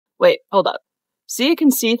Wait, hold up. Zia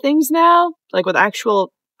can see things now? Like with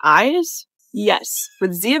actual eyes? Yes.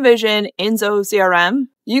 With Zia Vision in Zoho CRM,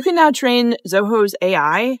 you can now train Zoho's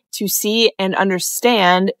AI to see and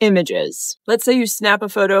understand images. Let's say you snap a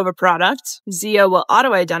photo of a product. Zia will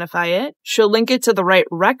auto-identify it. She'll link it to the right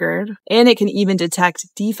record, and it can even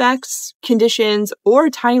detect defects, conditions, or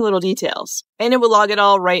tiny little details. And it will log it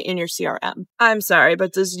all right in your CRM. I'm sorry,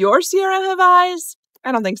 but does your CRM have eyes?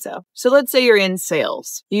 I don't think so. So let's say you're in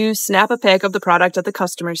sales. You snap a pic of the product at the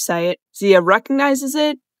customer's site. Zia recognizes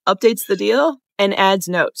it, updates the deal, and adds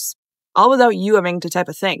notes, all without you having to type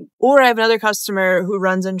a thing. Or I have another customer who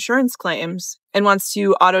runs insurance claims and wants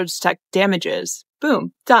to auto-detect damages.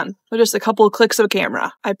 Boom, done. With just a couple of clicks of a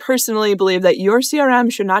camera. I personally believe that your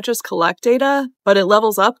CRM should not just collect data, but it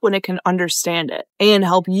levels up when it can understand it and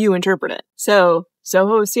help you interpret it. So,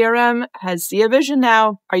 Zoho CRM has Zia Vision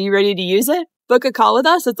now. Are you ready to use it? Book a call with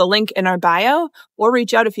us at the link in our bio, or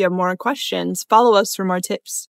reach out if you have more questions. Follow us for more tips.